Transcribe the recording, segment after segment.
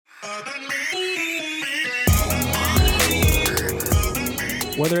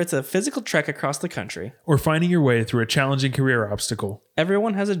Whether it's a physical trek across the country or finding your way through a challenging career obstacle,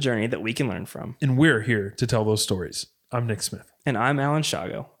 everyone has a journey that we can learn from. And we're here to tell those stories. I'm Nick Smith. And I'm Alan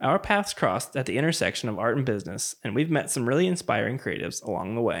Shago. Our paths crossed at the intersection of art and business, and we've met some really inspiring creatives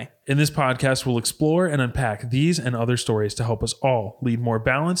along the way. In this podcast, we'll explore and unpack these and other stories to help us all lead more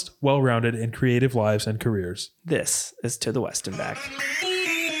balanced, well-rounded, and creative lives and careers. This is To the West and Back.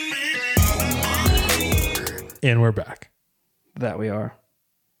 And we're back. That we are.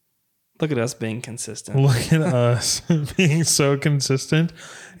 Look at us being consistent. Look at us being so consistent.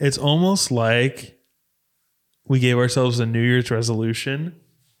 It's almost like we gave ourselves a New Year's resolution,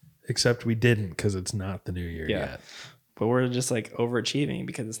 except we didn't because it's not the new year yet. But we're just like overachieving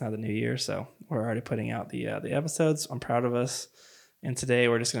because it's not the new year. So we're already putting out the episodes. I'm proud of us. And today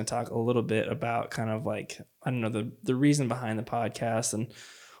we're just going to talk a little bit about kind of like, I don't know, the reason behind the podcast and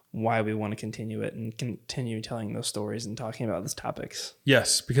why we want to continue it and continue telling those stories and talking about these topics.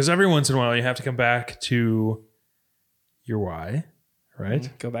 Yes, because every once in a while you have to come back to your why, right?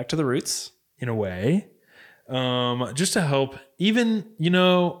 Go back to the roots. In a way. Just to help, even,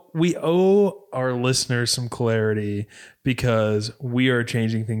 we owe our listeners some clarity because we are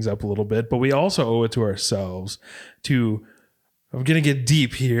changing things up a little bit, but we also owe it to ourselves to, I'm going to get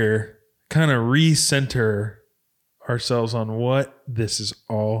deep here, kind of recenter ourselves on what this is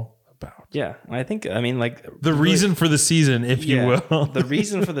all about. Yeah. And I think, the reason for the season, if you will. The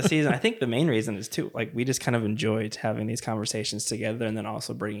reason for the season, I think the main reason is too, like, we just kind of enjoyed having these conversations together and then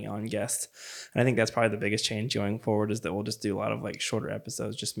also bringing on guests. And I think that's probably the biggest change going forward is that we'll just do a lot of like shorter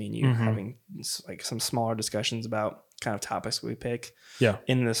episodes, just me and you having like some smaller discussions about kind of topics we pick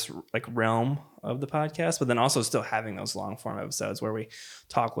in this like realm of the podcast, but then also still having those long form episodes where we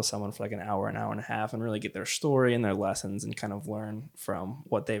talk with someone for like an hour and a half and really get their story and their lessons and kind of learn from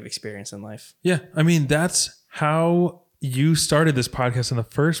what they've experienced in life. Yeah. I mean, that's how you started this podcast in the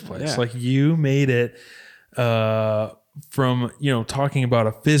first place. Yeah. Like you made it from, talking about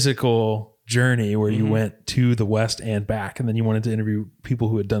a physical journey where you went to the West and back, and then you wanted to interview people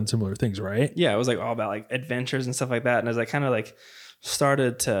who had done similar things, right? Yeah. It was like all about like adventures and stuff like that. And as I kind of like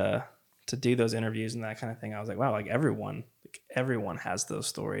started to do those interviews and that kind of thing, I was like, wow, like everyone has those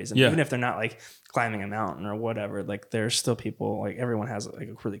stories. And even if they're not like climbing a mountain or whatever, like there's still people, like everyone has like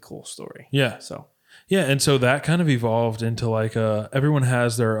a really cool story. Yeah. So, yeah. And so that kind of evolved into like everyone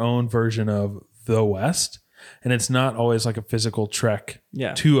has their own version of the West. And it's not always like a physical trek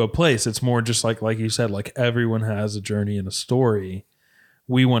to a place. It's more just like you said, like everyone has a journey and a story.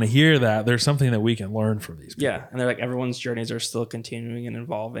 We want to hear that. There's something that we can learn from these people. Yeah. And they're like, everyone's journeys are still continuing and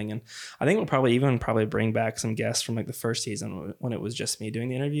evolving. And I think we'll probably bring back some guests from like the first season when it was just me doing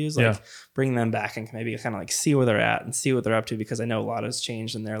the interviews, like bring them back and maybe kind of like see where they're at and see what they're up to, because I know a lot has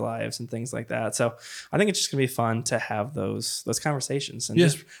changed in their lives and things like that. So I think it's just gonna be fun to have those conversations, and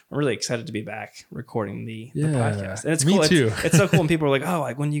I'm really excited to be back recording the podcast. And it's cool. Too. It's so cool when people are like, oh,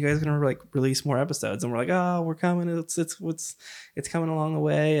 like when you guys are gonna like release more episodes, and we're like, oh, we're coming. It's coming along the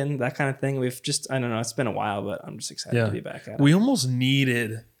way and that kind of thing. We've just, I don't know, it's been a while, but I'm just excited to be back at it. We almost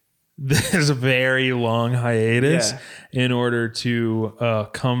needed this very long hiatus in order to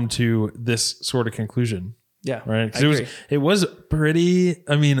come to this sort of conclusion. Yeah. Right. It was pretty,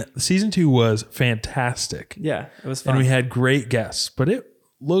 season 2 was fantastic. Yeah. It was fun. And we had great guests, but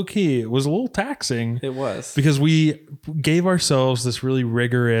low key, it was a little taxing. It was. Because we gave ourselves this really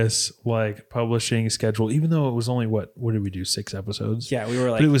rigorous like publishing schedule, even though it was only what did we do? 6 episodes? Yeah, we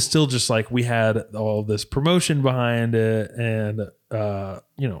were like, but it was still just like we had all this promotion behind it and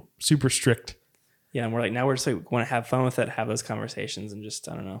super strict. Yeah, and we're like, now we're just like want to have fun with it, have those conversations, and just,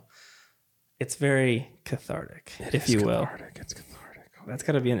 I don't know. It's very cathartic, if you will. It's cathartic. That's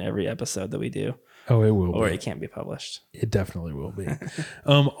got to be in every episode that we do. Oh, it will or be. It can't be published. It definitely will be.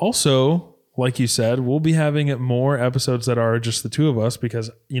 Also, like you said, we'll be having more episodes that are just the two of us because,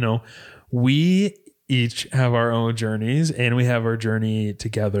 we each have our own journeys and we have our journey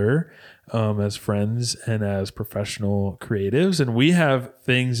together as friends and as professional creatives. And we have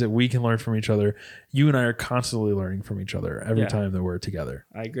things that we can learn from each other. You and I are constantly learning from each other every time that we're together.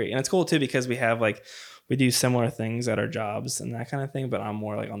 I agree. And it's cool too, because we have we do similar things at our jobs and that kind of thing, but I'm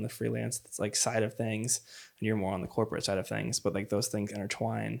more like on the freelance side of things and you're more on the corporate side of things, but like those things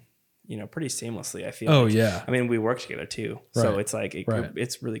intertwine, pretty seamlessly, I feel. Oh, yeah. We work together too. Right. So it's like,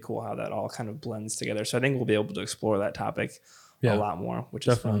 it's really cool how that all kind of blends together. So I think we'll be able to explore that topic a lot more, which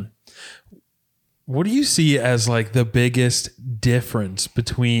is fun. What do you see as like the biggest difference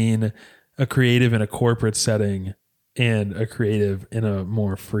between a creative and a corporate setting and a creative in a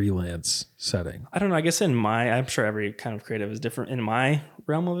more freelance setting? I don't know. I guess I'm sure every kind of creative is different. In my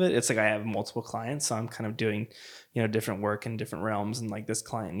realm of it, it's like I have multiple clients, so I'm kind of doing, different work in different realms. And like this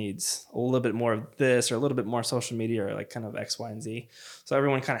client needs a little bit more of this or a little bit more social media or like kind of X, Y, and Z. So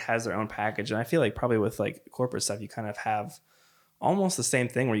everyone kind of has their own package. And I feel like probably with like corporate stuff, you kind of have almost the same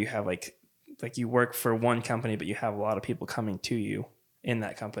thing where you have like you work for one company, but you have a lot of people coming to you in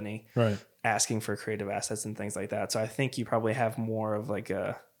that company, Right. asking for creative assets and things like that. So I think you probably have more of like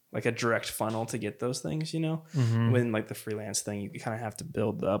a direct funnel to get those things, when like the freelance thing, you kind of have to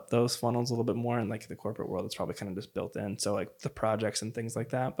build up those funnels a little bit more. And like the corporate world, it's probably kind of just built in. So like the projects and things like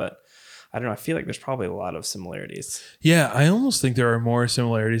that. But I don't know. I feel like there's probably a lot of similarities. Yeah. I almost think there are more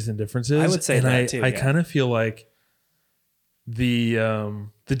similarities than differences. I would say and that too. I kind of feel like the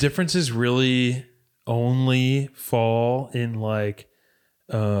differences really only fall in like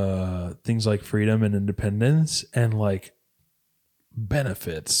things like freedom and independence and like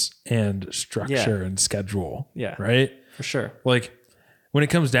benefits and structure and schedule. Yeah. Right. For sure. Like when it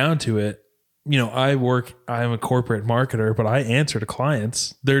comes down to it, I'm a corporate marketer, but I answer to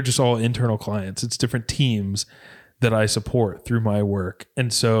clients. They're just all internal clients. It's different teams that I support through my work.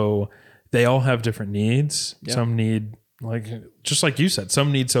 And so they all have different needs. Yeah. Some need, like, just like you said,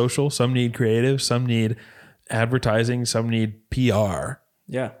 some need social, some need creative, some need advertising, some need PR.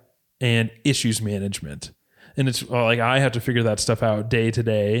 Yeah. And issues management. And it's like, I have to figure that stuff out day to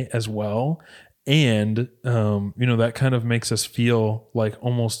day as well. And, that kind of makes us feel like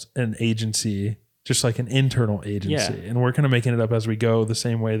almost an agency, just like an internal agency. Yeah. And we're kind of making it up as we go, the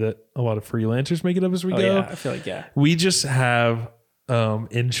same way that a lot of freelancers make it up as we go. Yeah. I feel like, We just have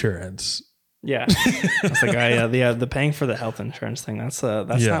insurance. Yeah. It's like the paying for the health insurance thing. That's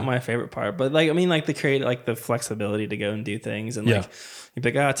not my favorite part. But like, I mean, like the create like the flexibility to go and do things and like you'd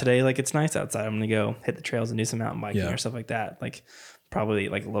be like, today like it's nice outside. I'm gonna go hit the trails and do some mountain biking or stuff like that. Like probably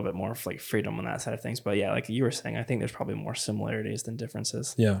like a little bit more of like freedom on that side of things. But yeah, like you were saying, I think there's probably more similarities than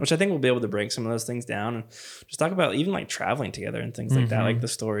differences. Yeah. Which I think we'll be able to break some of those things down and just talk about even like traveling together and things like that. Like the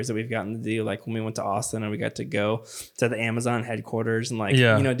stories that we've gotten to do, like when we went to Austin and we got to go to the Amazon headquarters and like,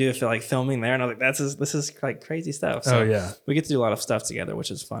 do like filming there. And I was like, this is like crazy stuff. So we get to do a lot of stuff together,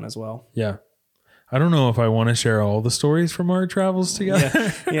 which is fun as well. Yeah. I don't know if I want to share all the stories from our travels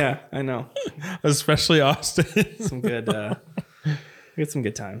together. Yeah, I know. Especially Austin. Some good, we had some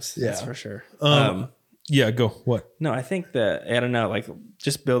good times. Yeah, that's for sure. Yeah, go. What? No, I think that, I don't know, like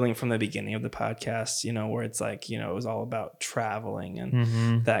just building from the beginning of the podcast, where it's like, it was all about traveling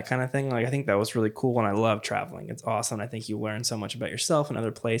and that kind of thing. Like, I think that was really cool and I love traveling. It's awesome. I think you learn so much about yourself and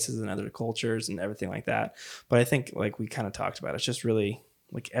other places and other cultures and everything like that. But I think like we kind of talked about, it's just really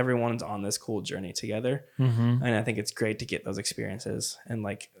like everyone's on this cool journey together. And I think it's great to get those experiences and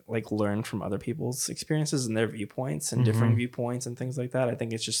like learn from other people's experiences and their viewpoints and different viewpoints and things like that. I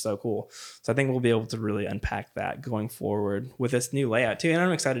think it's just so cool. So I think we'll be able to really unpack that going forward with this new layout too. And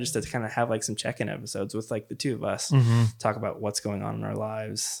I'm excited just to kind of have like some check-in episodes with like the two of us, talk about what's going on in our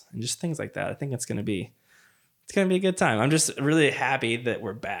lives and just things like that. I think it's going to be a good time. I'm just really happy that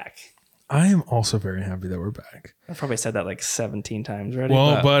we're back. I am also very happy that we're back. I've probably said that like 17 times already.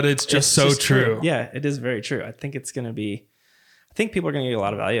 Well, but it's just so true. Yeah, it is very true. I think it's going to be, I think people are going to get a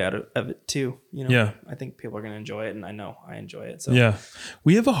lot of value out of it too. Yeah. I think people are going to enjoy it and I know I enjoy it. So yeah,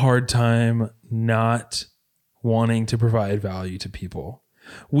 we have a hard time not wanting to provide value to people.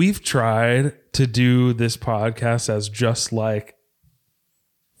 We've tried to do this podcast as just like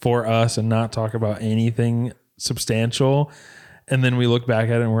for us and not talk about anything substantial. And then we look back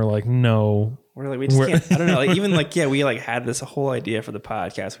at it and we're like, no. We're like, we just can't. I don't know. Like, even like, we like had this whole idea for the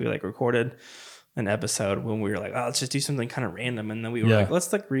podcast. We like recorded an episode when we were like, let's just do something kind of random. And then we were like,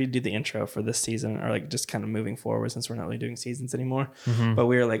 let's like redo the intro for this season or like just kind of moving forward since we're not really doing seasons anymore. But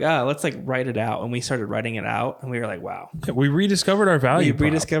we were like, let's like write it out. And we started writing it out and we were like, wow. Yeah, we rediscovered our value. We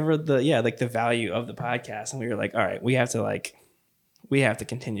rediscovered the value of the podcast. And we were like, all right, we have to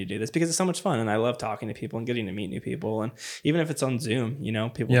continue to do this because it's so much fun. And I love talking to people and getting to meet new people. And even if it's on Zoom,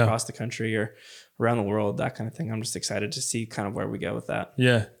 people across the country or around the world, that kind of thing. I'm just excited to see kind of where we go with that.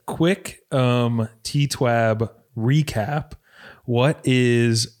 Yeah. Quick TTWAB recap. What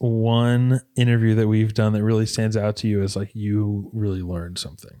is one interview that we've done that really stands out to you as like you really learned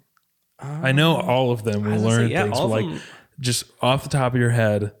something? I know all of them we learned things, but like just off the top of your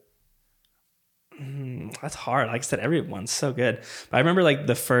head. That's hard. Like I said, everyone's so good. But I remember like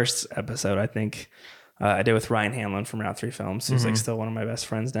the first episode, I think I did with Ryan Hanlon from Route 3 Films, who's like still one of my best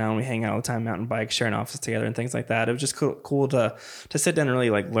friends now. And we hang out all the time, mountain bike, sharing offices together and things like that. It was just cool to sit down and really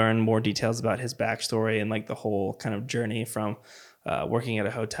like learn more details about his backstory and like the whole kind of journey from working at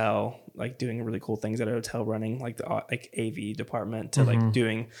a hotel, like doing really cool things at a hotel, running like the like AV department to like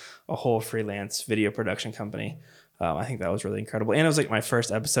doing a whole freelance video production company. I think that was really incredible. And it was like my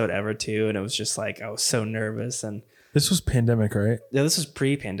first episode ever too. And it was just like, I was so nervous. And This was pandemic, right? yeah, this was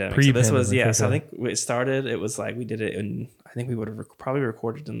pre-pandemic. So Pre-pandemic, this was, yeah. okay. So I think it started, it was like, we did it in, I think we would have probably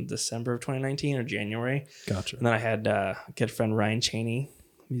recorded in December of 2019 or January. Gotcha. And then I had a good friend, Ryan Cheney,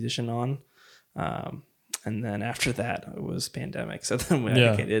 musician on. And then after that, it was pandemic. So then we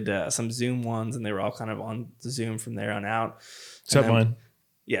did some Zoom ones, and they were all kind of on Zoom from there on out. Except mine.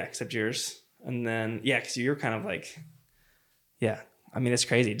 Yeah, except yours. And then, yeah, because you're kind of like, yeah. I mean, it's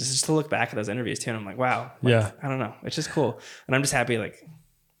crazy just to look back at those interviews too. And I'm like, wow. Like, Yeah. I don't know. It's just cool. And I'm just happy we're back.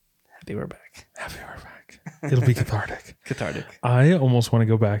 Happy we're back. It'll be cathartic. Cathartic. I almost want to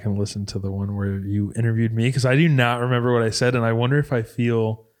go back and listen to the one where you interviewed me, because I do not remember what I said, and I wonder if I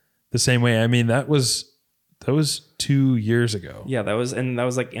feel the same way. I mean, that was 2 years ago. Yeah, that was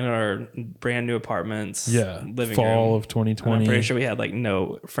like in our brand new apartments. Yeah. Living Fall room. of 2020. And I'm pretty sure we had like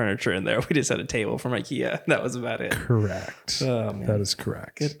no furniture in there. We just had a table from IKEA. That was about it. Correct. Oh, man. That is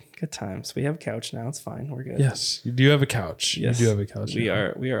correct. Good times. We have a couch now. It's fine. We're good. Yes. You do have a couch. Yes. You do have a couch. We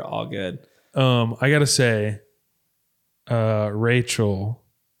now. are all good. I gotta say, Rachel,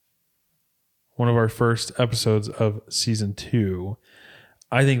 one of our first episodes of season 2,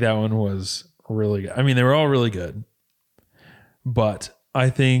 I think that one was really good. I mean, they were all really good, but I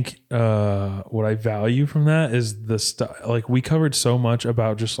think what I value from that is the stuff. Like, we covered so much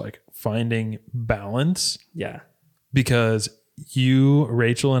about just like finding balance, Yeah. because you,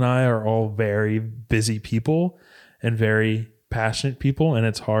 Rachel, and I are all very busy people and very passionate people, and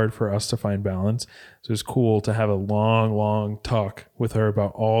it's hard for us to find balance. So it's cool to have a long talk with her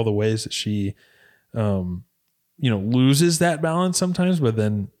about all the ways that she loses that balance sometimes, but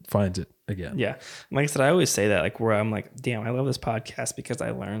then finds it again. Yeah. Like I said, I always say that, like, where I'm like, damn, I love this podcast because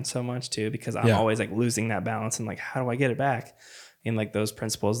I learn so much too, because I'm always like losing that balance, and like, how do I get it back? And like those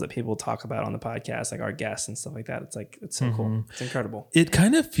principles that people talk about on the podcast, like our guests and stuff like that. It's like, it's so cool. It's incredible. It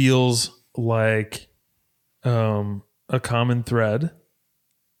kind of feels like a common thread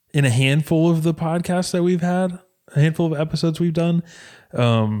in a handful of the podcasts that we've had, a handful of episodes we've done.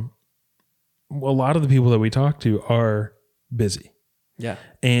 A lot of the people that we talk to are busy. Yeah.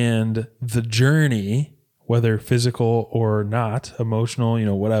 And the journey, whether physical or not,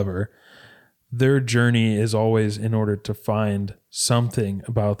 emotional, whatever, their journey is always in order to find something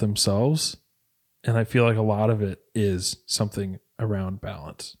about themselves. And I feel like a lot of it is something around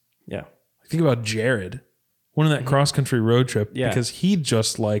balance. Yeah. Think about Jared, one of that cross-country road trip, because he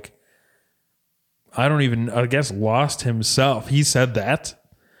just like, I guess lost himself. He said that.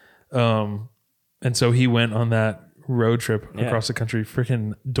 And so he went on that road trip across the country,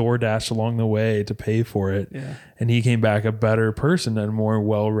 freaking DoorDash along the way to pay for it. Yeah. And he came back a better person and more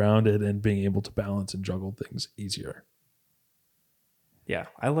well-rounded and being able to balance and juggle things easier. Yeah.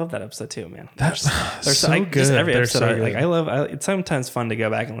 I love that episode too, man. That's so good. Just every They're episode, so good. it's sometimes fun to go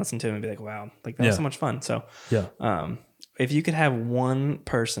back and listen to and be like, wow, like that was so much fun. So, if you could have one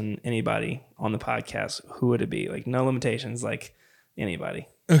person, anybody on the podcast, who would it be? Like, no limitations, like anybody.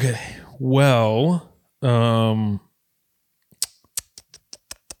 Okay. Well, I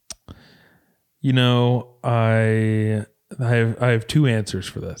have two answers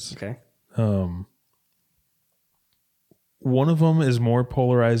for this. Okay. One of them is more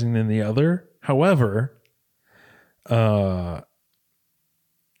polarizing than the other. However, it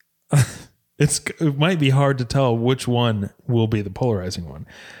might be hard to tell which one will be the polarizing one.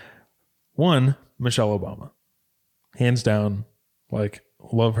 One, Michelle Obama. Hands down, like,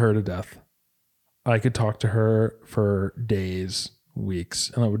 love her to death. I could talk to her for days, weeks,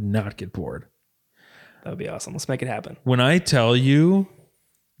 and I would not get bored. That would be awesome. Let's make it happen. When I tell you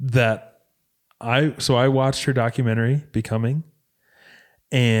that I watched her documentary, Becoming,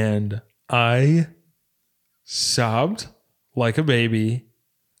 and I sobbed like a baby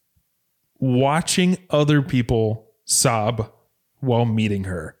watching other people sob while meeting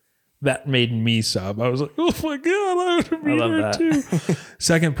her. That made me sob. I was like, oh my God, I want to meet her too.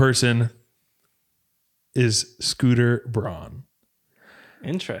 Second person is Scooter Braun.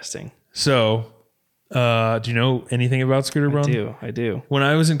 Interesting. So, do you know anything about Scooter Braun? I do. When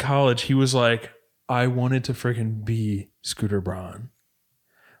I was in college, he was like, I wanted to freaking be Scooter Braun.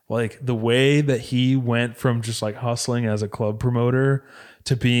 Like, the way that he went from just like hustling as a club promoter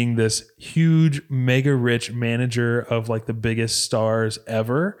to being this huge, mega rich manager of like the biggest stars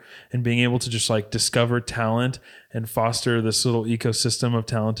ever, and being able to just like discover talent and foster this little ecosystem of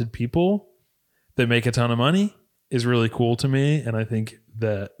talented people that make a ton of money is really cool to me. And I think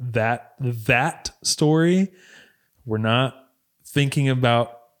that story, we're not thinking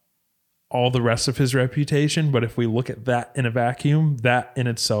about all the rest of his reputation. But if we look at that in a vacuum, that in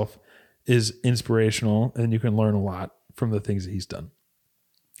itself is inspirational, and you can learn a lot from the things that he's done.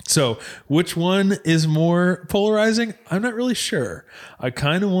 So which one is more polarizing? I'm not really sure. I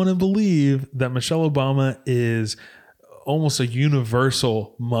kind of want to believe that Michelle Obama is almost a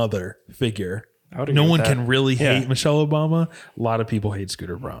universal mother figure. No one can really hate Michelle Obama. A lot of people hate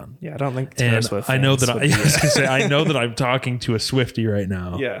Scooter Braun. Yeah, I don't think Taylor Swift I know that I know that I'm talking to a Swiftie right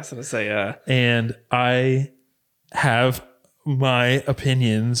now. Yeah, I was gonna say and I have my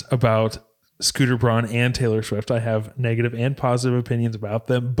opinions about Scooter Braun and Taylor Swift. I have negative and positive opinions about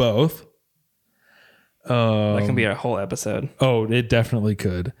them both. That can be a whole episode. Oh, it definitely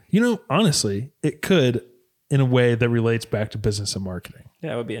could. Honestly, it could in a way that relates back to business and marketing.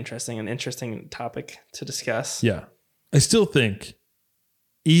 Yeah, it would be an interesting topic to discuss. Yeah. I still think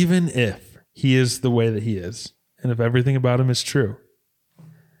even if he is the way that he is, and if everything about him is true,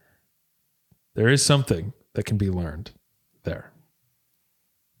 there is something that can be learned there.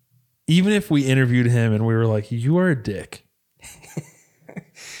 Even if we interviewed him and we were like, you are a dick,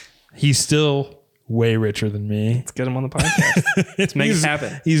 he's still way richer than me. Let's get him on the podcast. Let's make it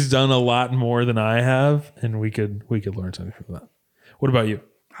happen. He's done a lot more than I have, and we could learn something from that. What about you?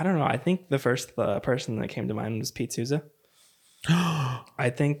 I don't know. I think the first person that came to mind was Pete Souza.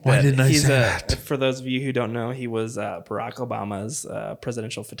 I think that Why didn't I say that? For those of you who don't know, he was Barack Obama's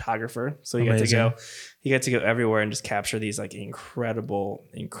presidential photographer. So he Amazing. got to go everywhere and just capture these like incredible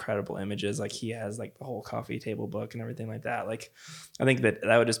images. Like he has like the whole coffee table book and everything like that. Like I think that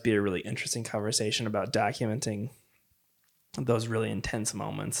would just be a really interesting conversation about documenting those really intense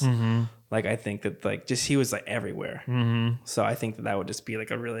moments. Mm-hmm. Like I think that like just he was like everywhere. Mm-hmm. So I think that would just be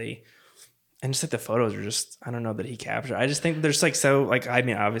like a really. And just like the photos are just, I don't know that he captured. I just think there's like so like, I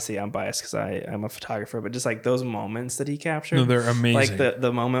mean, obviously I'm biased because I'm a photographer, but just like those moments that he captured. No, they're amazing. Like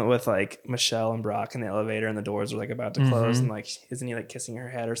the moment with like Michelle and Brock in the elevator and the doors were like about to close and like, isn't he like kissing her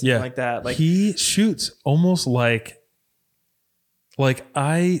head or something like that? Like he shoots almost like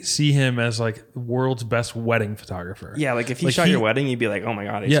I see him as like the world's best wedding photographer. Yeah. Like if he shot your wedding, you'd be like, oh my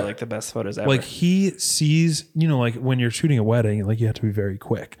God, these are like the best photos ever. Like he sees, like when you're shooting a wedding, like you have to be very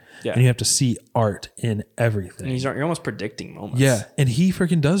quick. Yeah. And you have to see art in everything. And you're almost predicting moments. Yeah. And he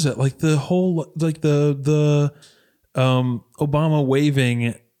freaking does it. Like the whole, like the Obama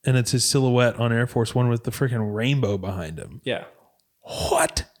waving and it's his silhouette on Air Force One with the freaking rainbow behind him. Yeah.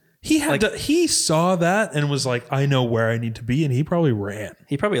 What? He had he saw that and was like, I know where I need to be. And he probably ran.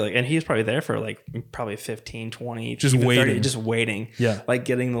 He was probably there for like probably 15, 20, just waiting. 30, just waiting. Yeah. Like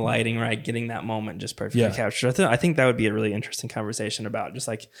getting the lighting right, getting that moment just perfectly captured. I think that would be a really interesting conversation about just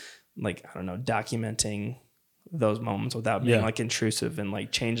like, I don't know, documenting those moments without being like intrusive and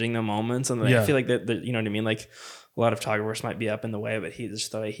like changing the moments. And I feel like that, you know what I mean? Like a lot of photographers might be up in the way, but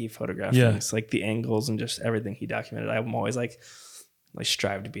just the way he photographed things, like the angles and just everything he documented. I'm always like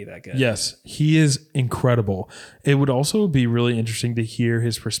strive to be that good. Yes, he is incredible. It would also be really interesting to hear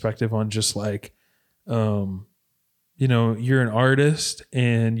his perspective on just like, you're an artist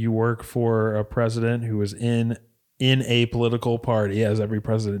and you work for a president who is in a political party, as every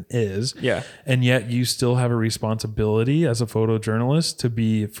president is. Yeah. And yet you still have a responsibility as a photojournalist to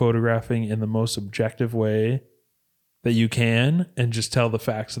be photographing in the most objective way that you can and just tell the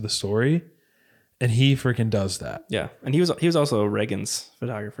facts of the story. And he freaking does that. Yeah. And he was also Reagan's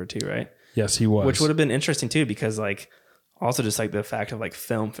photographer too, right? Yes, he was. Which would have been interesting too, because like also just like the fact of like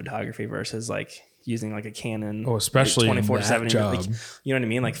film photography versus like using like a Canon. Oh, especially like 24/7 job. Like, you know what I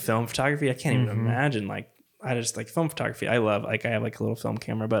mean? Like film photography. I can't even imagine like I just like film photography. I love like I have like a little film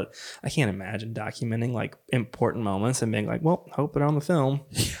camera, but I can't imagine documenting like important moments and being like, well, hope it on the film.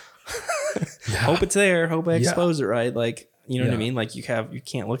 Hope it's there. Hope I expose it right. Like, you know what I mean? Like you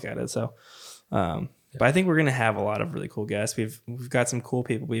can't look at it. So but I think we're gonna have a lot of really cool guests. We've got some cool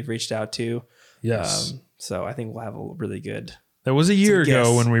people we've reached out to. Yes. So I think we'll have a really good. That was a year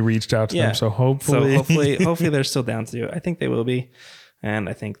ago when we reached out to them. So hopefully they're still down to do it. I think they will be, and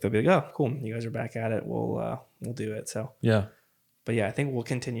I think they'll be like, oh, cool, you guys are back at it. We'll do it. So yeah. But yeah, I think we'll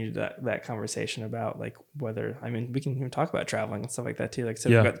continue that conversation about like whether, I mean, we can even talk about traveling and stuff like that too. Like I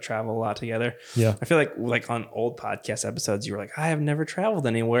said, we've got to travel a lot together. Yeah. I feel like on old podcast episodes, you were like, I have never traveled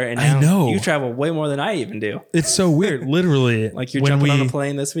anywhere. And now I know you travel way more than I even do. It's so weird. Literally. Like you're jumping on a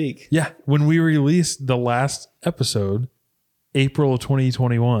plane this week. Yeah. When we released the last episode, April of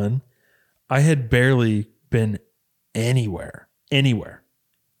 2021, I had barely been anywhere.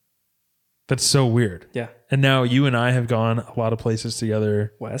 That's so weird. Yeah. And now you and I have gone a lot of places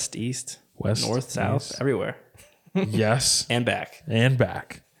together. West, east, north, south, everywhere. Yes. And back.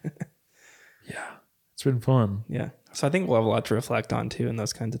 Yeah. It's been fun. Yeah. So I think we'll have a lot to reflect on too, and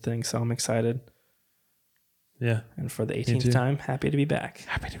those kinds of things. So I'm excited. Yeah. And for the 18th time, happy to be back.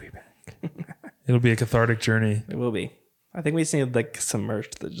 Happy to be back. It'll be a cathartic journey. It will be. I think we just need like some merch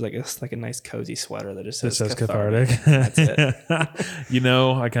that's like a nice cozy sweater that just It says says cathartic. That's it. You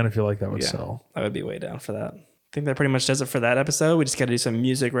know, I kind of feel like that would sell. I would be way down for that. I think that pretty much does it for that episode. We just got to do some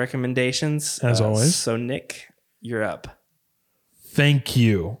music recommendations. As always. So Nick, you're up. Thank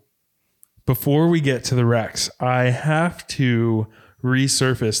you. Before we get to the Rex, I have to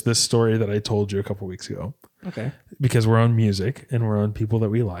resurface this story that I told you a couple weeks ago. Okay. Because we're on music and we're on people that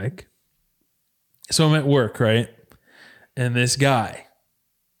we like. So I'm at work, right? And this guy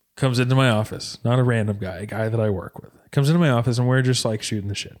comes into my office, not a random guy, a guy that I work with, comes into my office and we're just like shooting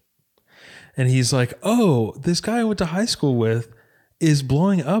the shit. And he's like, oh, this guy I went to high school with is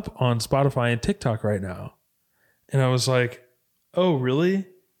blowing up on Spotify and TikTok right now. And I was like, oh, really?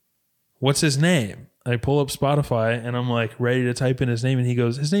 What's his name? I pull up Spotify and I'm like ready to type in his name. And he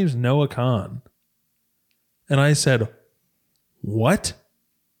goes, his name's Noah Khan. And I said, what?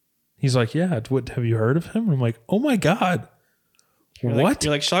 He's like, yeah, what, have you heard of him? And I'm like, oh my God. What?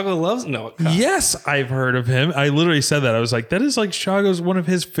 You're like, Shago loves Noah Khan. Yes, I've heard of him. I literally said that. I was like, that is like Shago's one of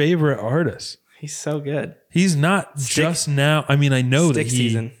his favorite artists. He's so good. He's not just now. I mean, I know that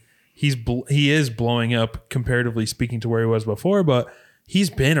season. he is blowing up comparatively speaking to where he was before, but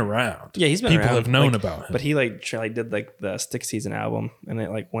he's been around. Yeah, he's been People around. have known about him. But he did like the Stick Season album, and it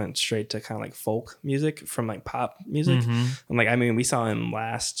like went straight to kind of like folk music from like pop music. Mm-hmm. And like, I mean, we saw him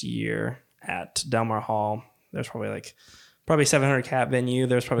last year at Del Mar Hall. There's probably 700 cap venue.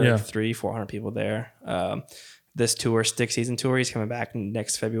 There's probably like 300-400 people there. This tour, Stick Season tour, he's coming back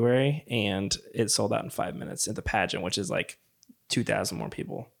next February, and it sold out in 5 minutes at the pageant, which is like 2,000 more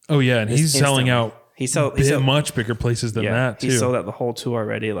people. Oh yeah, and he's selling out. He sold much bigger places than that too. He sold out the whole tour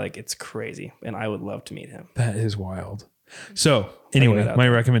already. Like, it's crazy, and I would love to meet him. That is wild. So anyway, my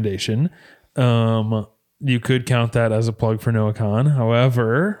recommendation. You could count that as a plug for Noah Khan.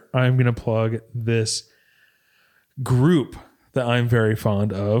 However, I'm going to plug this group that I'm very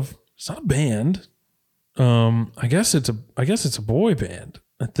fond of. It's not a band. I guess it's a boy band.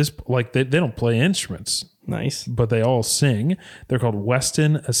 At this, like they don't play instruments. Nice. But they all sing. They're called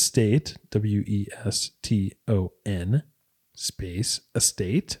Weston Estate, WESTON space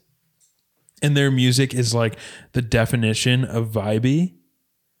Estate. And their music is like the definition of vibey.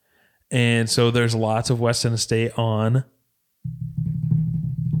 And so there's lots of Weston Estate on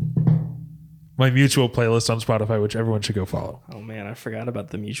my mutual playlist on Spotify, which everyone should go follow. Oh man, I forgot about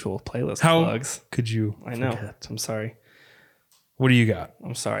the mutual playlist How plugs. Could you? I know. Forget? I'm sorry. What do you got?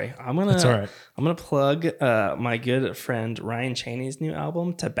 I'm sorry. That's all right. I'm gonna plug my good friend Ryan Chaney's new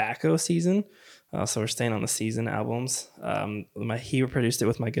album, Tobacco Season. So we're staying on the season albums. He produced it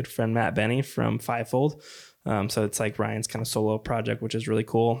with my good friend Matt Benny from Fivefold. So it's like Ryan's kind of solo project, which is really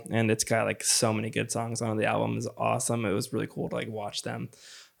cool. And it's got like so many good songs on it. The album is awesome. It was really cool to like watch them,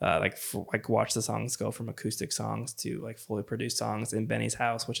 watch the songs go from acoustic songs to like fully produced songs in Benny's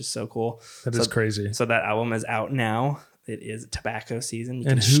house, which is so cool. That is crazy. So that album is out now. It is Tobacco Season. You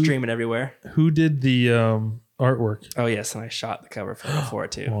can stream it everywhere. Who did the artwork? Oh yes, and I shot the cover for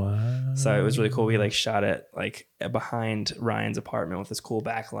it too. Wow. So it was really cool. We like shot it like behind Ryan's apartment with this cool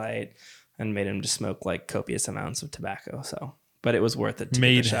backlight, and made him just smoke like copious amounts of tobacco. So, but it was worth it to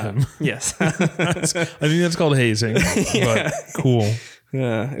get the shot. Yes. I think that's called hazing. But cool.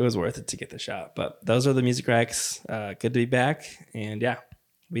 Yeah, it was worth it to get the shot. But those are the music racks. Good to be back, and yeah,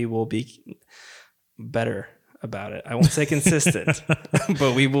 we will be better about it. I won't say consistent,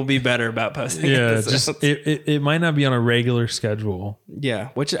 but we will be better about posting. Yeah, just it might not be on a regular schedule. Yeah,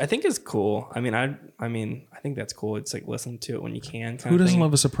 which I think is cool. I mean, I think that's cool. It's like listen to it when you can. Who doesn't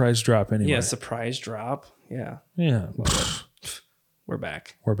love a surprise drop anyway? Yeah, surprise drop. Yeah. Yeah. We're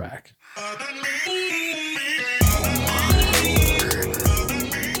back. We're back.